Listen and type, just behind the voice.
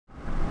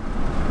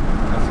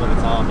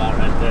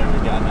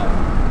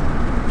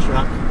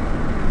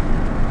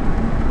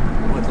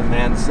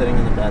Dan sitting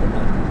in the bed of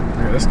it.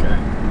 Look at this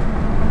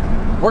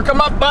guy. Work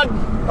him up, bud.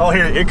 Oh,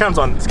 here comes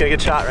one. It's gonna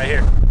get shot right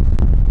here.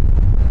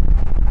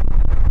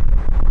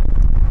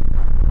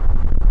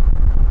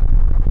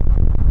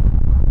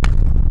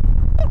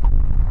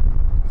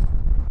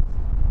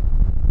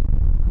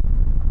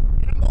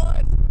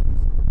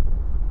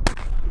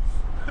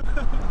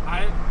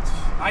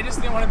 I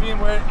just didn't want to be in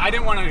where I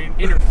didn't want to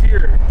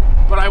interfere,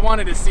 but I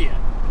wanted to see it.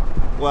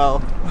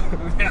 Well,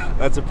 yeah.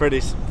 That's a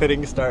pretty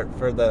fitting start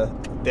for the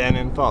Dan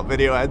Infalt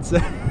video, I'd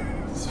say.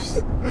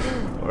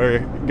 We're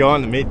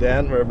going to meet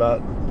Dan. We're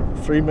about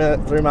 3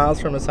 miles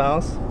from his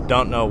house.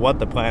 Don't know what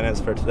the plan is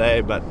for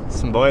today, but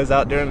some boys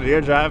out doing a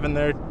deer drive and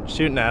they're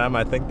shooting at him.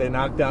 I think they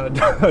knocked down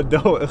a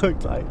doe, it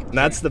looked like. And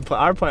that's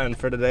our plan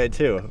for today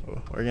too.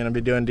 We're gonna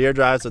be doing deer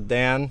drives with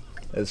Dan.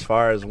 As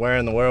far as where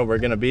in the world we're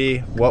gonna be,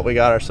 what we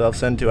got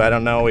ourselves into, I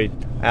don't know. We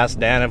asked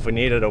Dan if we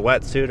needed a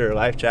wetsuit or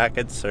life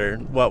jackets or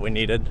what we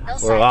needed.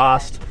 We're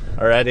lost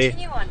already,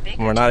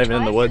 and we're not even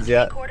in the woods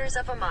yet.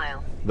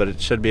 But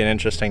it should be an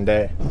interesting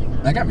day.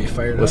 That got me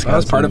fired up. I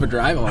was part of a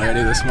drive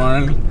already this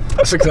morning.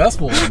 A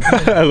successful one.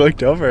 I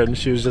looked over and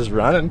she was just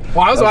running.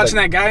 Well, I was watching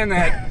that guy in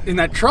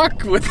that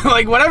truck with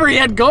like whatever he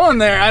had going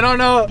there. I don't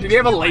know. Did he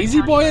have a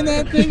lazy boy in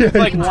that thing? With,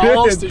 like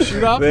walls to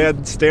shoot up? They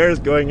had stairs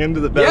going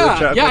into the bed of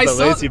the truck with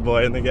a lazy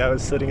boy, and the guy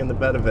was sitting in the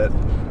bed of it.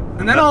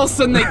 And then all of a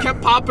sudden they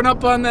kept popping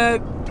up on that.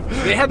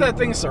 They had that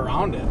thing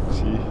surrounded.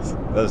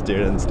 Jeez, those deer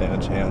didn't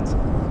stand a chance.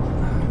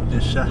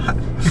 Just shot.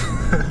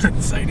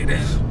 Getting sighted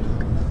in.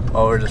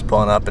 Oh, we're just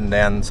pulling up and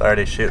Dan's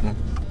already shooting.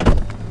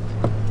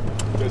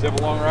 You guys have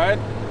a long ride?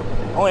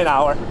 Only an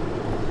hour.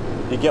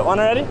 You get one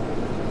already?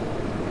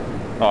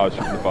 Oh, I was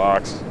shooting the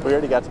box. We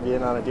already got to be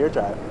in on a deer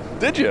drive.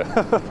 Did you?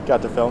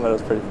 Got to film it, it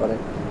was pretty funny.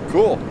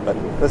 Cool. But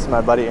this is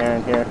my buddy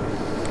Aaron here.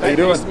 How you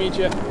doing? Nice to meet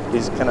you.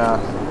 He's gonna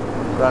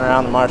run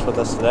around the marsh with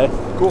us today.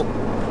 Cool.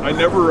 I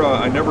never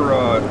hunted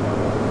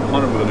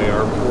with an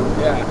AR before.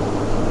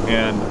 Yeah.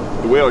 And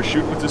the way I was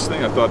shooting with this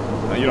thing, I thought,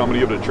 you know, I'm gonna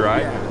give it a try.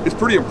 Yeah. It's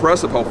pretty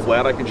impressive how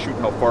flat I can shoot and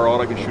how far out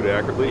I can shoot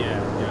accurately. Yeah.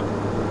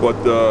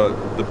 But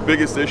the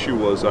biggest issue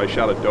was I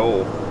shot a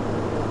doe.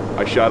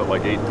 I shot it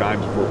like 8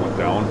 times before it went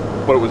down,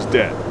 but it was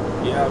dead.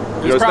 Yeah.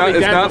 You know, It's probably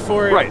dead not,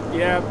 before it. Right.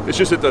 Yeah. It's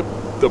just that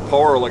the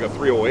power of like a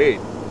 308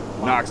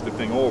 knocks the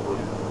thing over,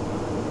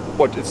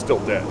 but it's still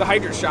dead. The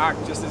hydro shock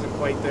just isn't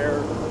quite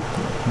there.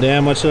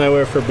 Dan, what should I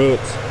wear for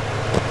boots?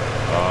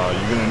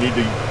 You're gonna need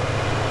to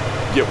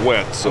get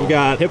wet. So I've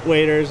got hip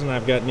waders and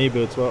I've got knee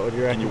boots. What would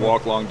you recommend? can you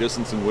walk long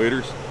distance in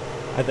waders?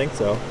 I think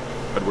so.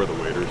 I'd wear the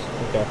waders.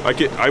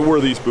 Okay. I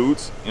wear these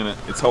boots, and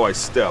it's how I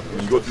step.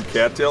 When you go through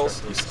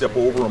cattails, you step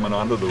over them and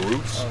onto the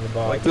roots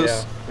like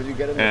this,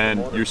 and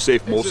you're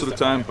safe most of the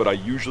time. But I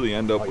usually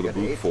end up with a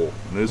boot full,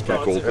 and it is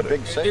pretty cold today.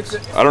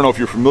 I don't know if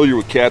you're familiar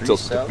with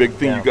cattails. But the big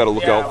thing you got to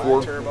look out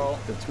for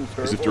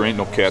is if there ain't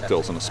no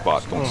cattails in a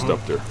spot, don't step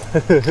there.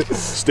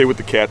 Stay with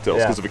the cattails,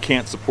 because if it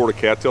can't support a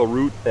cattail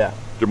root,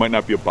 there might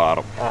not be a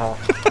bottom.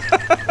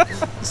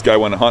 This guy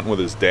went hunting with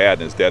his dad,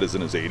 and his dad is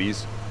in his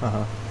 80s.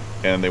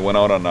 And they went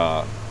out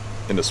on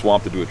in the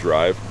swamp to do a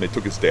drive, and they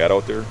took his dad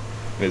out there,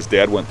 and his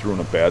dad went through in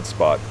a bad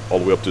spot all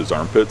the way up to his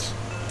armpits,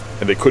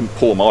 and they couldn't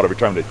pull him out. Every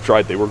time they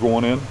tried, they were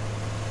going in,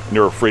 and they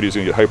were afraid he was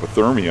going to get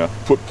hypothermia.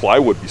 Put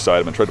plywood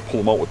beside him and tried to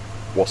pull him out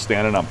while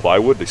standing on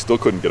plywood. They still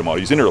couldn't get him out.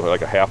 He's in there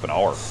like a half an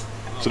hour.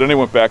 So then they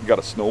went back and got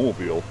a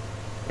snowmobile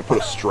and put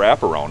a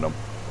strap around him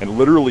and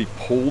literally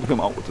pulled him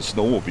out with the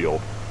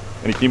snowmobile.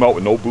 And he came out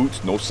with no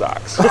boots, no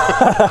socks.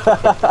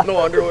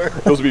 No underwear.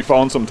 Those will be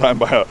found sometime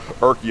by an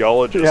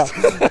archaeologist.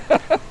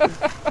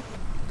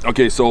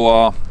 Okay,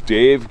 so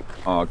Dave,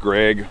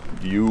 Greg,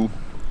 you,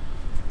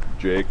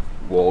 Jake,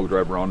 we'll all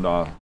drive around.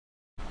 The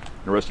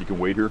rest you can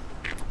wait here.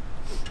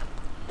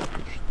 The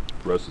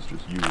rest is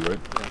just you, right?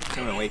 Yeah,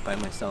 I'm gonna wait by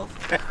myself.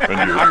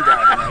 And you. I'm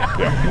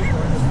driving it.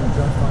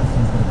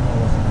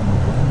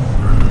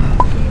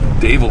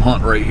 Yeah. Dave will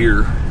hunt right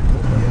here.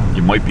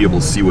 You might be able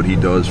to see what he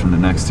does from the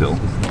next hill.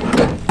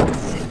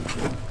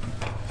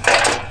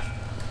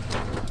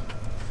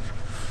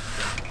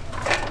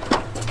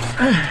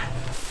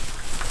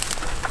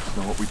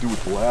 Now what we do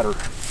with the ladder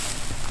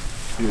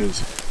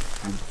is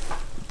we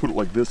put it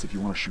like this if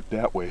you want to shoot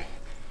that way,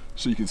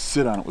 so you can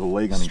sit on it with a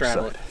leg on each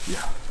side.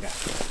 Yeah.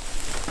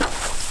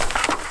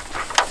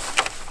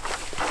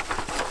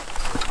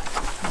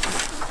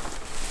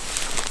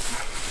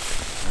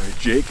 All right,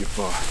 Jake, if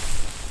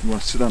you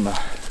want to sit on the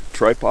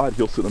tripod,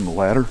 he'll sit on the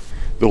ladder.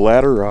 The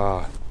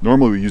ladder,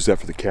 normally we use that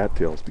for the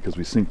cattails because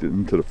we sink it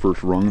into the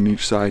first rung on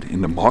each side in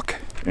the muck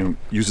and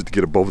use it to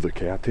get above the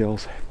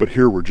cattails. But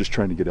here we're just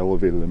trying to get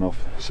elevated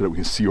enough so that we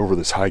can see over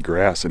this high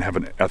grass and have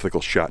an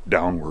ethical shot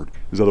downward.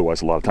 Because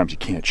otherwise a lot of times you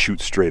can't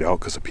shoot straight out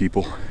because of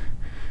people.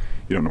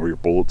 You don't know where your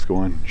bullet's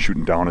going.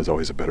 Shooting down is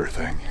always a better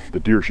thing. The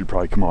deer should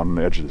probably come out on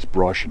the edge of this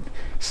brush, and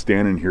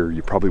standing here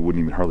you probably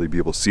wouldn't even hardly be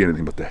able to see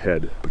anything but the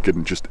head. But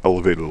getting just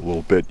elevated a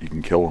little bit, you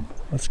can kill them.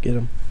 Let's get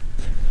him.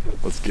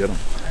 Let's get them.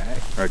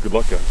 All right, good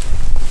luck, guys.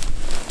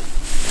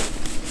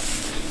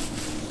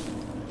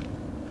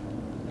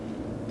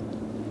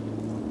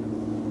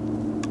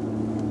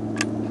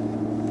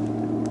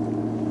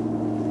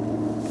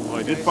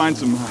 I did find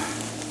some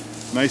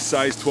nice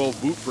size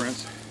 12 boot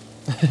prints.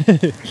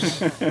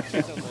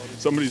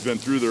 Somebody's been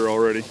through there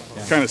already.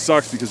 Yeah. Kind of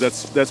sucks because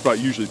that's about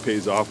usually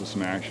pays off with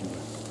some action.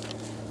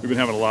 We've been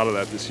having a lot of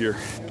that this year.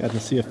 Got to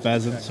see a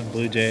pheasant, some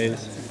blue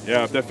jays.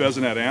 Yeah, if that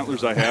pheasant had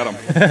antlers, I had them.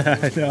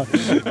 I know.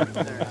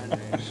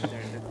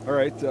 All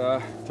right,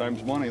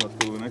 time's money. Let's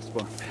go to the next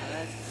spot.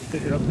 The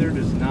picture up there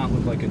does not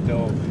look like a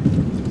doe.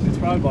 It's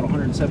probably about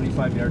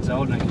 175 yards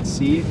out, and I can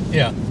see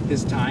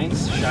his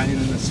tines shining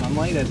in the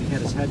sunlight as he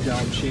had his head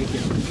down,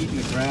 shaking, eating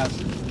the grass.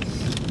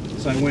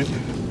 So I went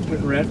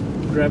and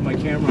grabbed my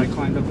camera. I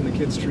climbed up in the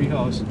kid's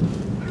treehouse.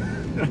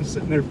 I'm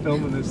sitting there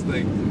filming this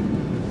thing.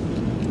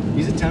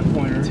 He's a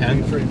 10-pointer.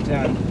 10 for a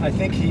 10. I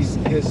think his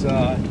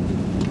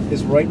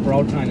right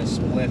brow tine is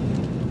split.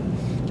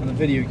 On the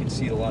video, you can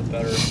see it a lot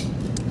better.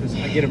 Because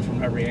I get him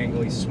from every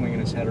angle. He's swinging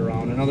his head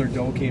around. Another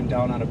doe came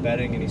down on a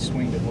bedding, and he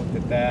swinged and looked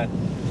at that.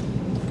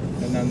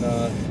 And then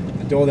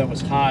the doe that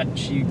was hot,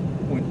 she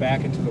went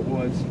back into the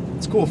woods.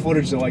 It's cool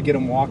footage though. I get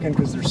him walking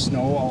because there's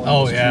snow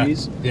all in the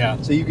trees. Yeah.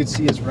 So you could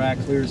see his rack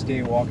clear as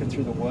day walking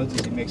through the woods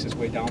as he makes his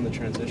way down the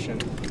transition.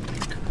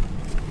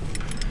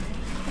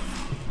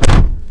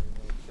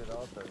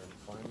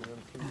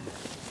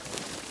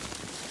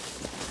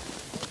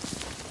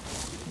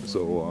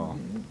 So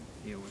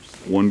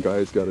one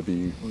guy's got to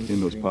be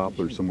in those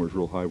poplars somewhere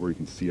real high where you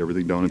can see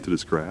everything down into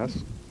this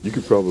grass. You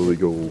could probably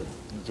go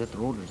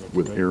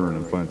with Aaron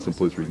and find some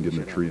place where you can get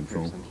in a tree and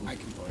film.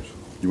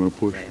 You want to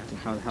push?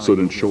 So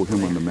then show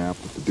him on the map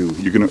what to do.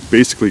 You're gonna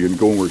basically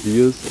go where he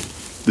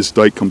is. This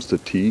dike comes to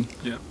T.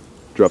 Yeah.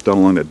 Drop down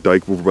along that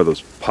dike over by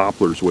those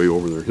poplars way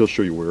over there. He'll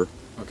show you where.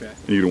 Okay.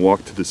 And you can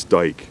walk to this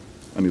dike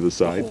on the other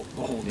side.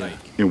 The whole dike.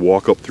 And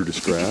walk up through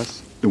this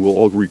grass. And we'll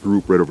all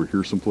regroup right over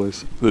here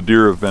someplace. The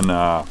deer have been,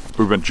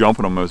 we've been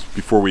jumping them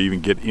before we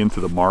even get into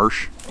the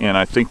marsh. And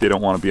I think they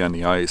don't want to be on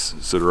the ice,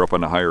 so they're up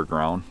on the higher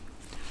ground.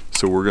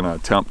 So we're gonna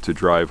attempt to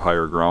drive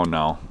higher ground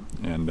now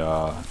and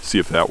see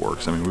if that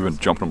works. I mean, we've been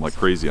jumping them like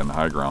crazy on the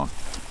high ground,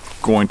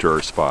 going to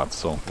our spots.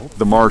 So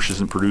the marsh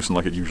isn't producing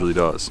like it usually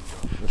does.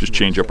 Just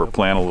change up our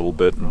plan a little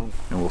bit and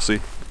we'll see.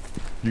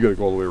 You gotta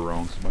go all the way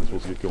around, so might as well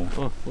get going.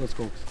 Oh, let's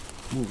go.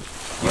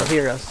 Move. You'll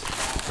hear us.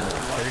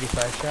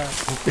 35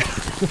 shots.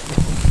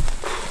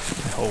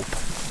 I hope.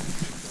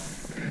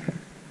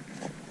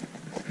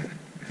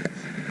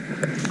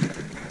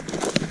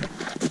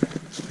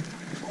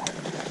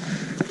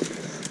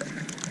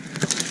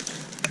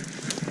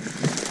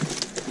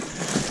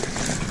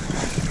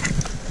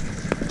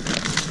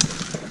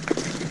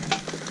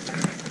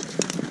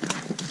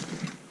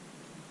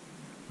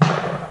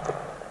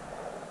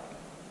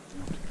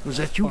 Was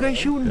that you guys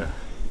shooting? Yeah.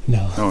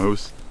 No. No, it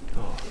was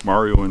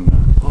Mario and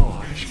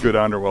you should go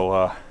down there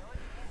while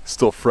it's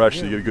still fresh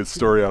to get a good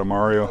story out of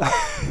Mario.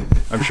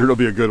 I'm sure it'll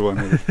be a good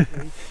one.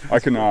 I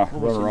can run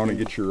around and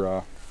get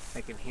your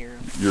I can hear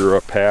him.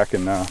 Your pack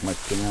and my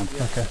stand.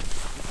 Okay.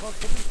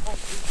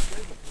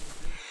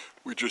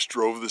 We just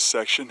drove this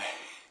section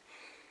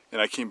and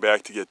I came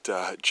back to get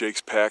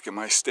Jake's pack and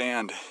my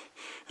stand,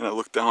 and I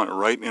looked down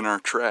right in our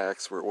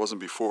tracks where it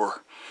wasn't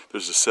before.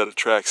 There's a set of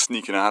tracks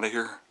sneaking out of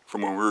here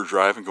from when we were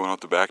driving going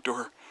out the back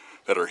door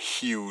that are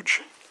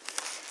huge.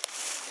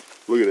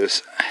 Look at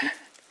this.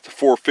 It's a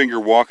 4-finger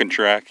walking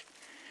track.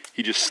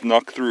 He just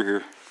snuck through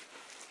here.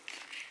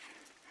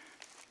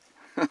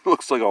 It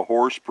looks like a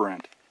horse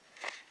print.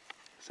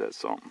 Is that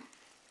something?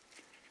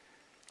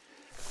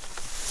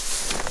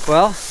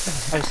 Well,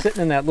 I was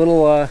sitting in that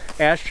little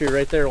ash tree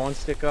right there, one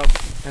stick up,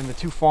 and the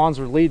 2 fawns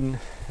were leading,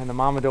 and the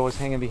mama doe was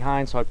hanging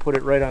behind, so I put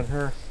it right on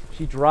her.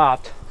 She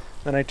dropped.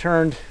 Then I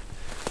turned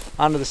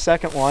onto the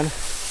second one,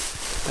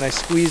 and I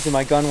squeezed, and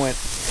my gun went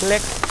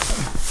click.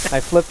 I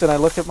flipped and I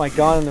looked at my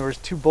gun, and there was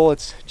 2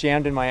 bullets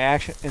jammed in the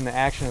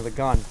action of the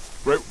gun.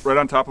 Right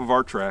on top of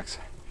our tracks.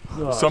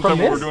 Sometime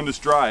when we were doing this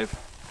drive,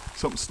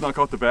 something snuck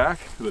out the back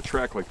of the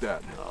track like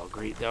that. Oh,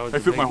 great! That was. I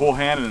fit my whole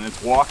hand in and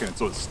it's walking,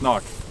 so it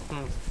snuck.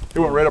 It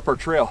went right up our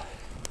trail.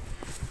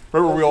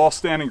 Right where we all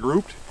stand and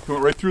grouped. It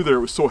went right through there.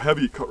 It was so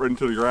heavy, it cut right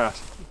into the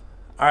grass.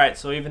 Alright,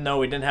 so even though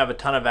we didn't have a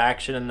ton of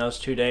action in those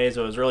 2 days,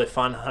 it was really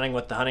fun hunting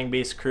with the Hunting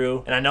Beast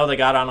crew. And I know they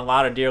got on a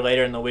lot of deer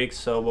later in the week,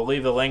 so we'll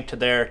leave a link to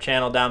their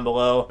channel down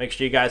below. Make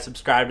sure you guys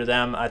subscribe to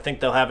them. I think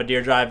they'll have a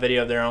deer drive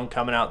video of their own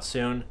coming out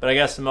soon. But I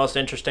guess the most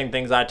interesting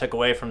things I took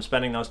away from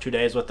spending those 2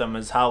 days with them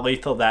is how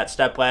lethal that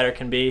step ladder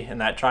can be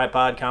and that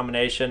tripod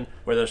combination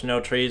where there's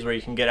no trees, where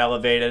you can get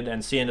elevated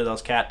and see into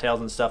those cattails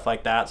and stuff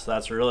like that. So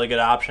that's a really good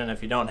option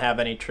if you don't have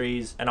any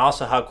trees. And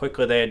also how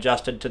quickly they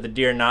adjusted to the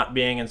deer not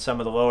being in some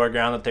of the lower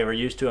ground that they were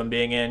used to and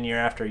being in year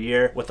after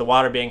year. With the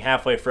water being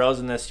halfway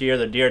frozen this year,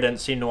 the deer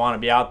didn't seem to want to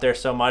be out there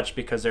so much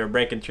because they were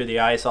breaking through the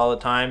ice all the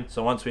time.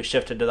 So once we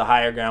shifted to the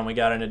higher ground, we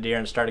got into deer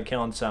and started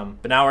killing some.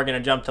 But now we're going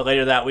to jump to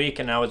later that week,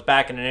 and I was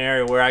back in an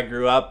area where I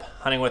grew up,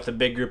 hunting with a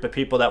big group of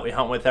people that we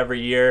hunt with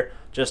every year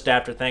just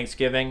after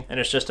Thanksgiving, and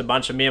it's just a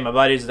bunch of me and my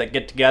buddies that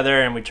get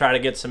together and we try to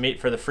get some meat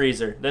for the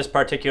freezer. This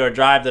particular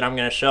drive that I'm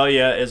going to show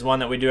you is one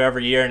that we do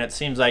every year, and it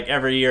seems like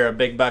every year a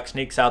big buck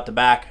sneaks out the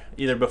back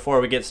either before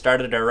we get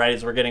started or right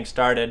as we're getting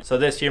started. So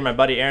this year my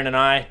buddy Aaron and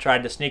I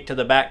tried to sneak to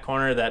the back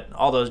corner that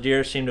all those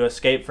deer seemed to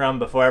escape from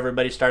before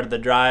everybody started the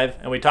drive,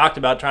 and we talked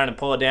about trying to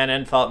pull a Dan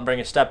Infalt and bring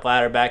a step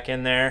ladder back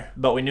in there,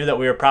 but we knew that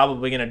we were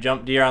probably going to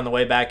jump deer on the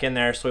way back in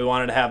there, so we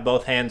wanted to have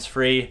both hands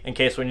free in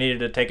case we needed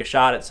to take a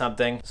shot at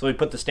something. So we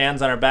put the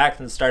stands on our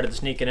backs and started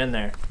sneaking in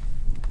there.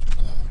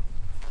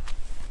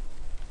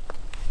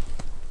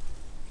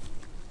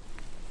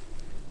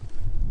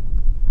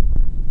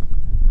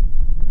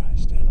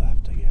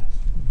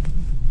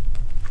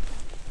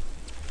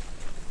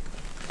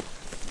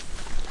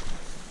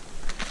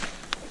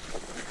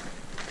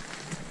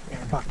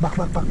 Buck.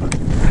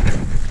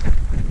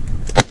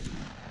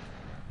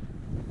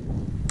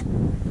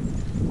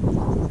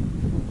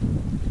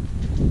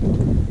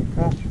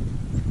 Crouch.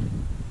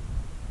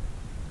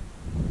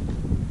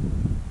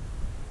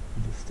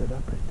 He just stood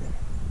up right there.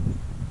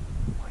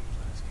 Why you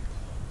let us get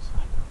close? I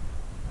know.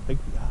 I think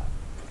we got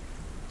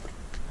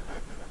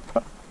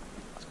it.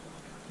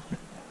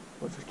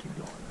 Let's just keep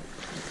going.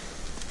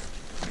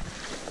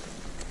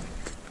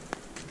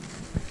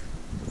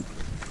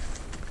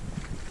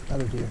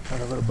 Another deer,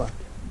 another little buck.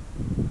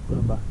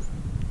 Little buck.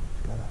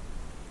 Got up.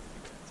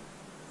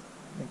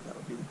 I think that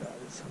would be the bed.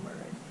 It's somewhere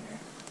right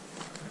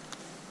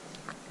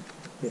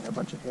here. Yeah, a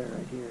bunch of hair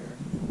right here.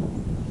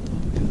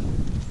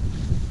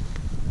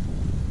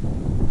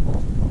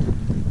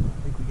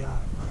 I think we got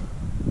him.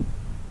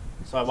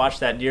 So I watched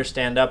that deer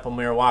stand up when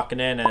we were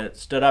walking in, and it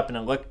stood up and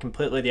it looked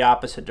completely the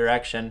opposite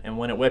direction, and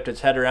when it whipped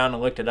its head around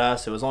and looked at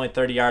us, it was only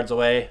 30 yards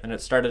away, and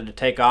it started to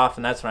take off,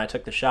 and that's when I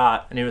took the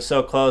shot. And he was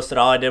so close that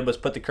all I did was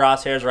put the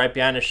crosshairs right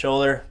behind his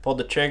shoulder, pulled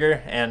the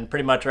trigger, and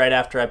pretty much right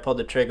after I pulled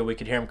the trigger we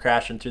could hear him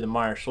crashing through the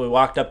marsh. So we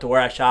walked up to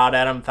where I shot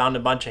at him, found a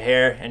bunch of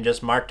hair, and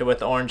just marked it with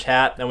the orange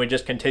hat. Then we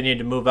just continued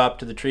to move up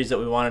to the trees that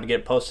we wanted to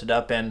get posted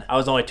up in. I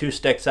was only 2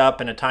 sticks up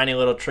in a tiny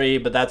little tree,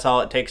 but that's all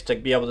it takes to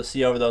be able to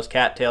see over those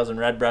cattails and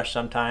red brush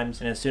sometimes.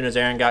 And as soon as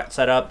Aaron got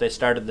set up, they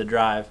started the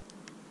drive.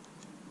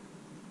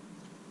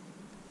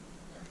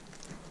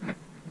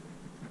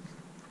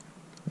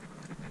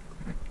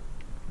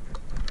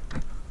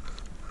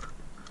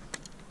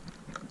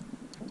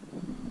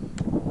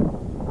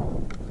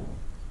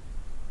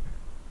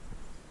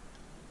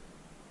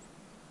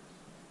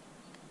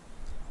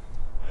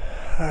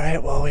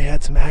 Alright, well, we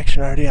had some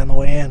action already on the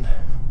way in.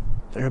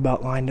 They're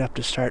about lined up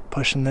to start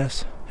pushing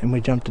this, and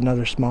we jumped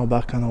another small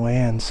buck on the way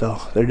in,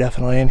 so they're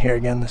definitely in here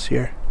again this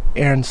year.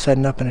 Aaron's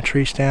setting up in a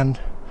tree stand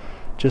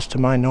just to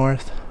my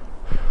north.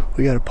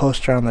 We got a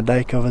poster on the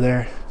dike over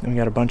there, and we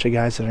got a bunch of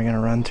guys that are going to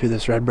run through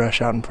this red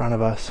brush out in front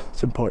of us.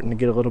 It's important to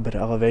get a little bit of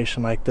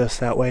elevation like this,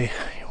 that way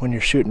when you're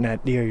shooting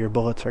at deer your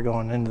bullets are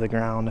going into the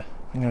ground.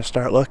 I'm going to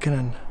start looking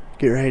and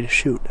get ready to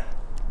shoot.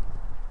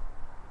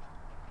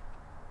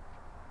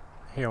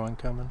 I hear one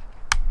coming.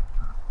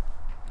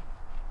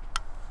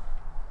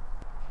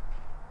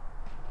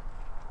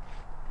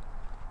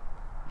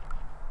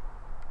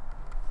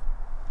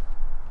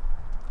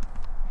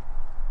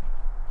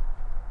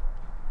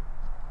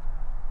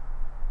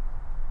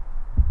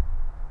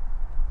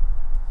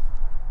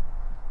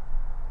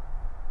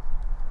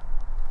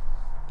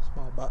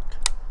 Small buck.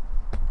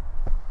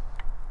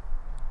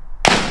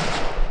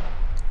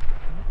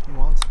 He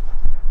wants it.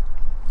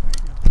 There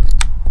you go.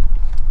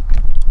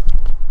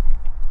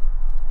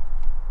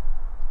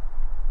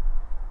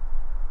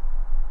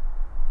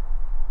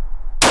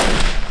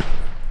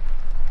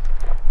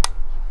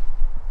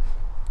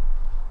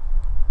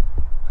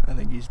 I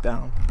think he's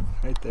down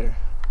right there.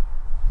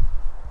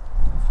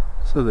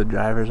 So the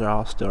drivers are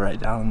all still right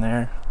down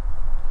there.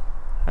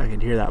 I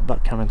could hear that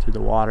buck coming through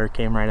the water,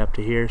 came right up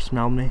to here,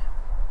 smelled me,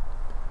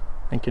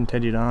 and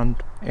continued on.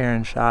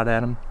 Aaron shot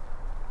at him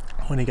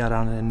when he got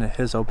on into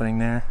his opening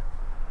there.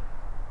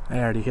 I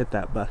already hit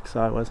that buck, so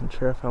I wasn't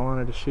sure if I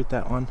wanted to shoot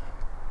that one.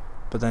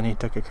 But then he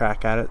took a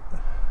crack at it,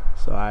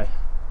 so I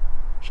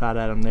shot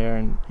at him there,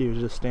 and he was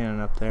just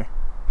standing up there.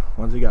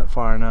 Once he got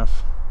far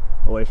enough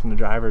away from the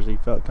drivers, he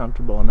felt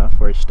comfortable enough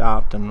where he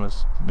stopped and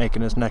was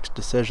making his next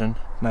decision.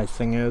 Nice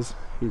thing is,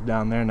 he's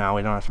down there now,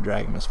 we don't have to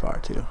drag him as far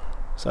too.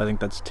 So I think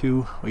that's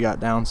 2 we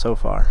got down so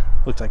far.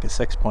 Looks like a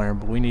 6-pointer,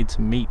 but we need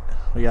some meat.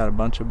 We got a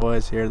bunch of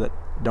boys here that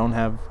don't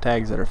have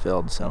tags that are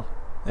filled, so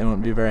they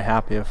wouldn't be very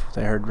happy if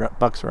they heard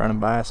bucks running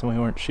by us and we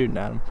weren't shooting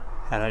at them.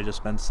 Had I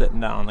just been sitting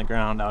down on the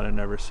ground, I would have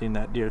never seen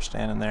that deer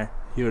standing there.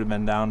 He would have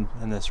been down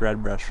in this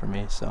red brush for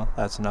me, so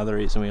that's another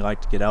reason we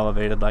like to get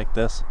elevated like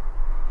this.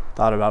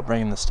 Thought about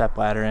bringing the step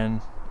ladder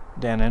in,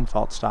 Dan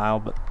Infalt style,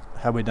 but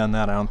had we done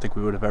that, I don't think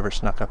we would have ever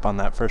snuck up on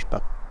that first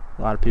buck.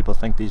 A lot of people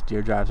think these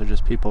deer drives are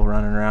just people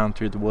running around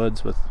through the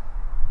woods with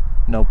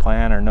no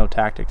plan or no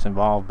tactics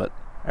involved, but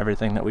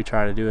everything that we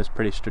try to do is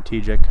pretty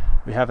strategic.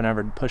 We haven't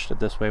ever pushed it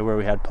this way where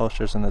we had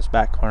posters in this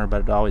back corner,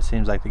 but it always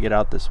seems like to get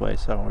out this way,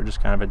 so we're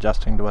just kind of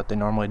adjusting to what they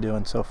normally do,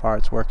 and so far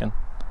it's working.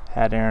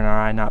 Had Aaron or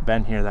I not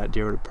been here, that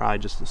deer would have probably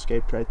just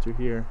escaped right through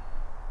here,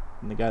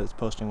 and the guy that's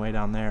posting way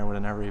down there would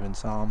have never even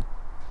saw him.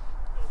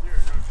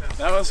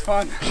 That was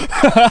fun.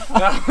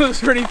 That was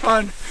pretty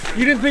fun.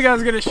 You didn't think I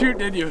was gonna shoot,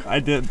 did you? I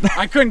did.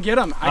 I couldn't get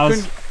him. I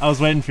was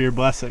waiting for your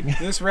blessing.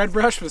 This red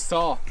brush was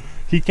tall.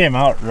 He came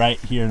out right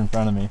here in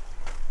front of me,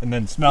 and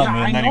then smelled me,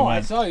 and then he went.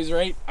 I saw he was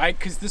right.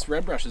 Cause this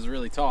red brush is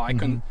really tall. I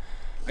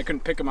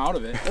couldn't pick him out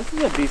of it. This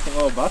is a decent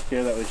little buck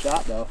here that we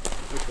shot though.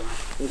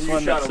 This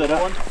one that stood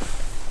up.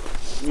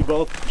 We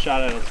both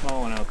shot at a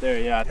small one out there.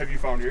 Yeah. Have you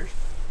found yours?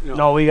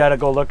 No, we gotta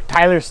go look.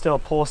 Tyler's still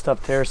post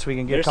up there, so we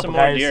can get a couple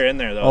guys. There's some more deer in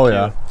there though. Oh too.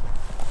 yeah.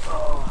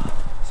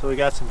 So we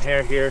got some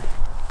hair here.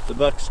 The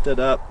buck stood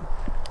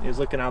up. He was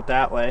looking out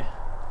that way.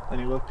 Then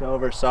he looked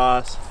over, saw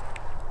us,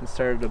 and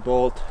started to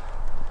bolt.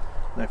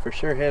 And I for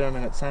sure hit him,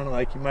 and it sounded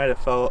like he might have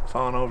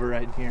fallen over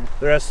right in here.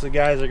 The rest of the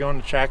guys are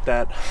going to track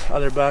that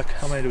other buck.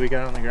 How many do we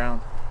got on the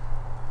ground?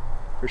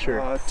 For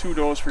sure. 2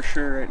 does for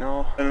sure right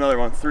now. And another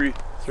one, three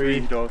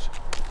does.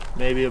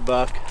 Maybe a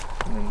buck,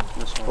 and then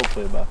This one.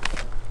 hopefully a buck.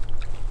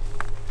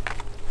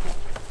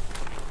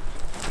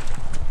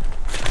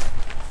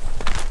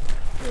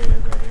 There he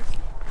is, right here.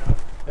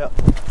 Yep.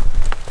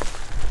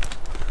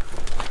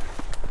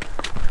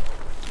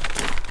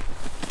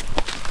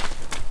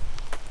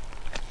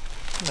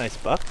 Nice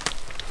buck.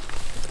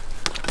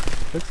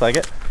 Looks like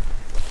it.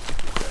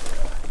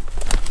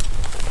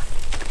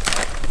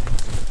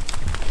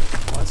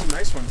 Oh, that's a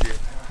nice one, dude.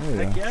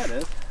 Heck yeah, it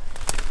is.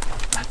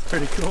 That's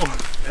pretty cool.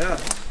 Yeah.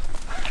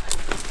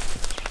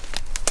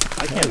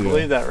 I can't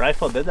believe that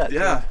rifle did that.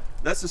 Yeah.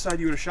 That's the side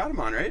you would have shot him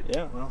on, right?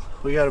 Yeah, well,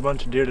 we got a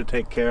bunch of deer to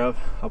take care of.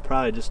 I'll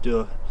probably just do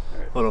a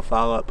little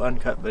follow-up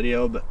uncut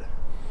video, but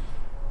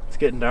it's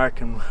getting dark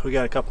and we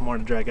got a couple more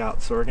to drag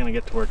out, so we're gonna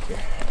get to work here.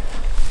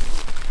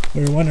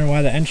 We were wondering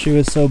why the entry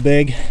was so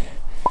big,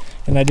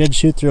 and I did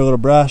shoot through a little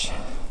brush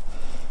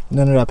and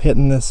ended up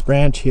hitting this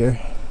branch here.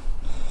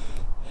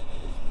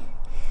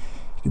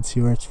 You can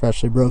see where it's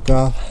freshly broke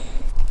off,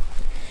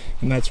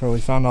 and that's where we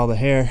found all the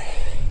hair.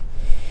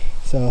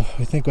 So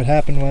we think what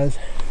happened was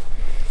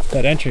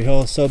that entry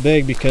hole is so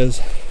big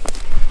because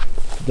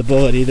the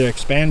bullet either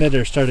expanded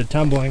or started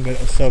tumbling, but it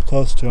was so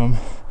close to him.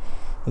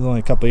 It was only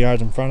a couple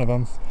yards in front of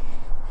him.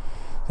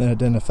 Then it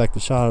didn't affect the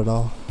shot at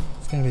all.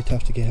 It's gonna be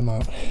tough to get him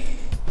out.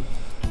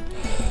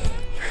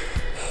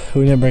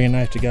 We didn't bring a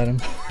knife to gut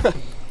him.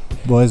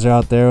 Boys are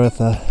out there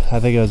with a, I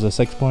think it was a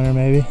 6-pointer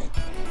maybe.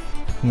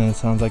 And then it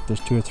sounds like there's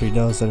 2 or 3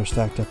 does that are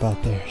stacked up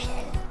out there. So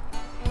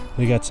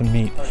we got some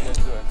meat. How are you guys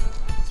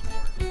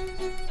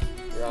doing?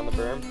 You're on the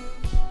berm.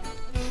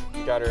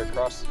 You got her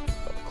across,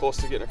 close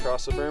to getting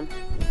across the berm.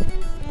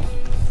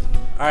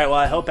 Alright, well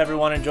I hope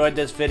everyone enjoyed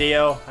this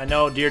video. I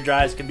know deer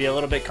drives can be a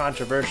little bit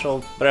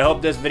controversial, but I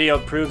hope this video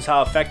proves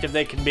how effective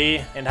they can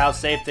be and how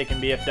safe they can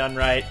be if done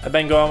right. I've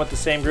been going with the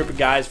same group of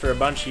guys for a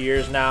bunch of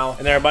years now,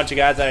 and there are a bunch of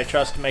guys that I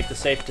trust to make the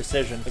safe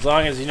decision. As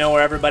long as you know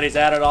where everybody's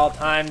at all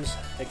times,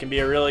 it can be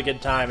a really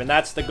good time, and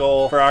that's the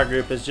goal for our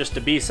group, is just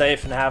to be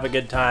safe and have a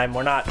good time.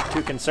 We're not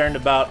too concerned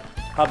about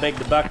how big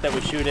the buck that we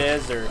shoot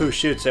is or who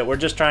shoots it. We're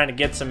just trying to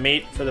get some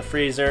meat for the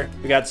freezer.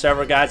 We got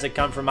several guys that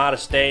come from out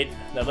of state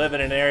that live in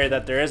an area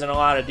that there isn't a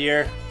lot of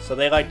deer, so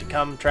they like to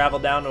come travel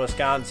down to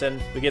Wisconsin.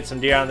 We get some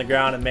deer on the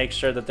ground and make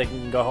sure that they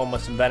can go home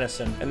with some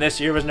venison. And this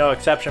year was no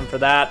exception for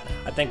that.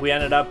 I think we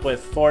ended up with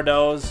 4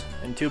 does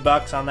and 2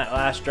 bucks on that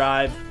last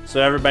drive.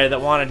 So everybody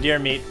that wanted deer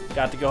meat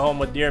got to go home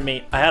with deer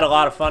meat. I had a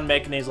lot of fun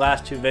making these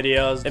last 2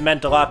 videos. It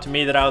meant a lot to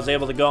me that I was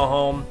able to go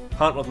home,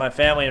 hunt with my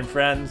family and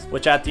friends,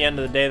 which at the end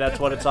of the day, that's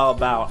what it's all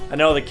about. I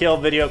know the kill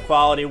video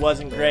quality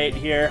wasn't great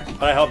here,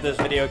 but I hope this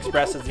video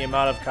expresses the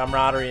amount of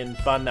camaraderie and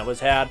fun that was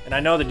had. And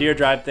I know the deer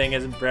drive thing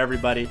isn't for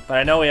everybody, but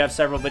I know we have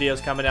several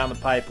videos coming down the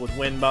pipe with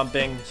wind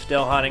bumping,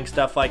 still hunting,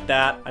 stuff like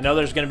that. I know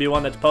there's gonna be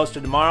one that's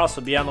posted tomorrow,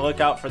 so be on the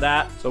lookout for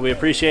that. So we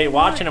appreciate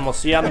watching, and we'll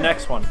see you on the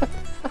next one.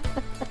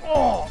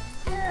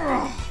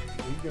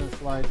 He's gonna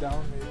slide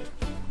down maybe.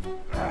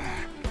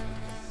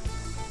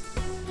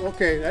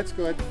 Okay, that's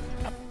good.